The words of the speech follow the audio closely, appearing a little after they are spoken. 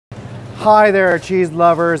Hi there, cheese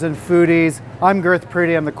lovers and foodies. I'm Gurth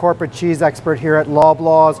Pretty. I'm the corporate cheese expert here at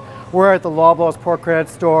Loblaw's. We're at the Loblaw's Pork Credit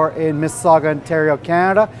Store in Mississauga, Ontario,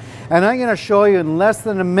 Canada. And I'm going to show you in less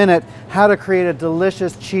than a minute how to create a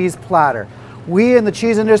delicious cheese platter. We in the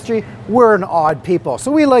cheese industry, we're an odd people.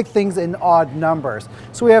 So we like things in odd numbers.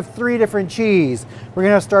 So we have 3 different cheese. We're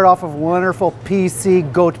going to start off with wonderful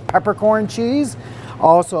PC goat peppercorn cheese,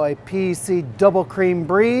 also a PC double cream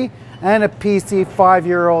brie, and a PC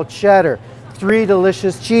 5-year-old cheddar. 3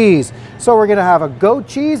 delicious cheese. So we're gonna have a goat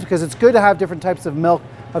cheese because it's good to have different types of milk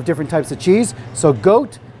of different types of cheese. So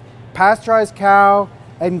goat, pasteurized cow,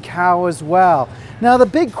 and cow as well. Now the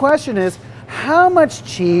big question is, how much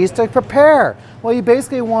cheese to prepare? Well, you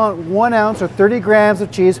basically want 1 ounce or 30 grams of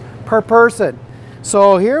cheese per person.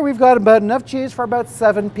 So here we've got about enough cheese for about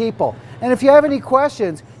 7 people. And if you have any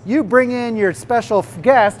questions, you bring in your special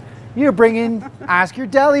guest. Ask your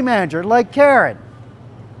deli manager, like Karen.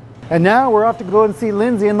 And now we're off to go and see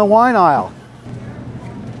Lindsay in the wine aisle.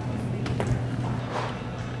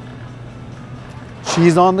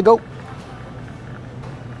 She's on the go.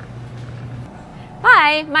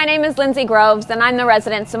 Hi, my name is Lindsay Groves and I'm the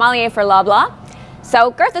resident sommelier for Loblaw.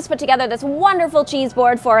 So Gurth has put together this wonderful cheese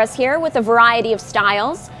board for us here with a variety of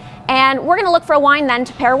styles. And we're going to look for a wine then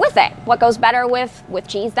to pair with it. What goes better with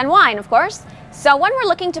cheese than wine, of course. So when we're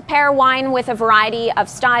looking to pair wine with a variety of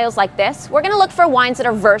styles like this, we're going to look for wines that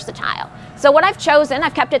are versatile. So what I've chosen,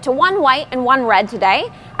 I've kept it to 1 white and 1 red today,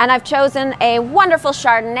 and I've chosen a wonderful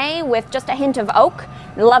Chardonnay with just a hint of oak,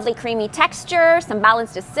 lovely creamy texture, some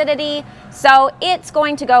balanced acidity. So it's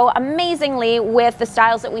going to go amazingly with the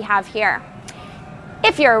styles that we have here.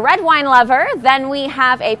 If you're a red wine lover, then we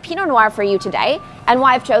have a Pinot Noir for you today. And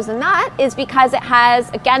why I've chosen that is because it has,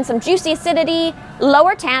 again, some juicy acidity,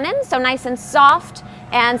 lower tannin, so nice and soft,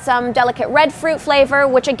 and some delicate red fruit flavor,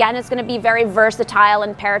 which again is going to be very versatile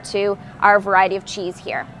and pair to our variety of cheese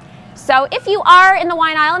here. So if you are in the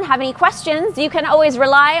wine aisle and have any questions, you can always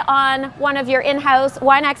rely on one of your in-house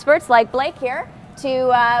wine experts like Blake here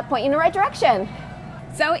to point you in the right direction.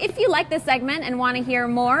 So if you like this segment and want to hear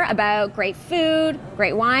more about great food,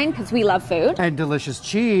 great wine, because we love food, and delicious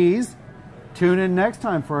cheese, tune in next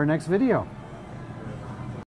time for our next video.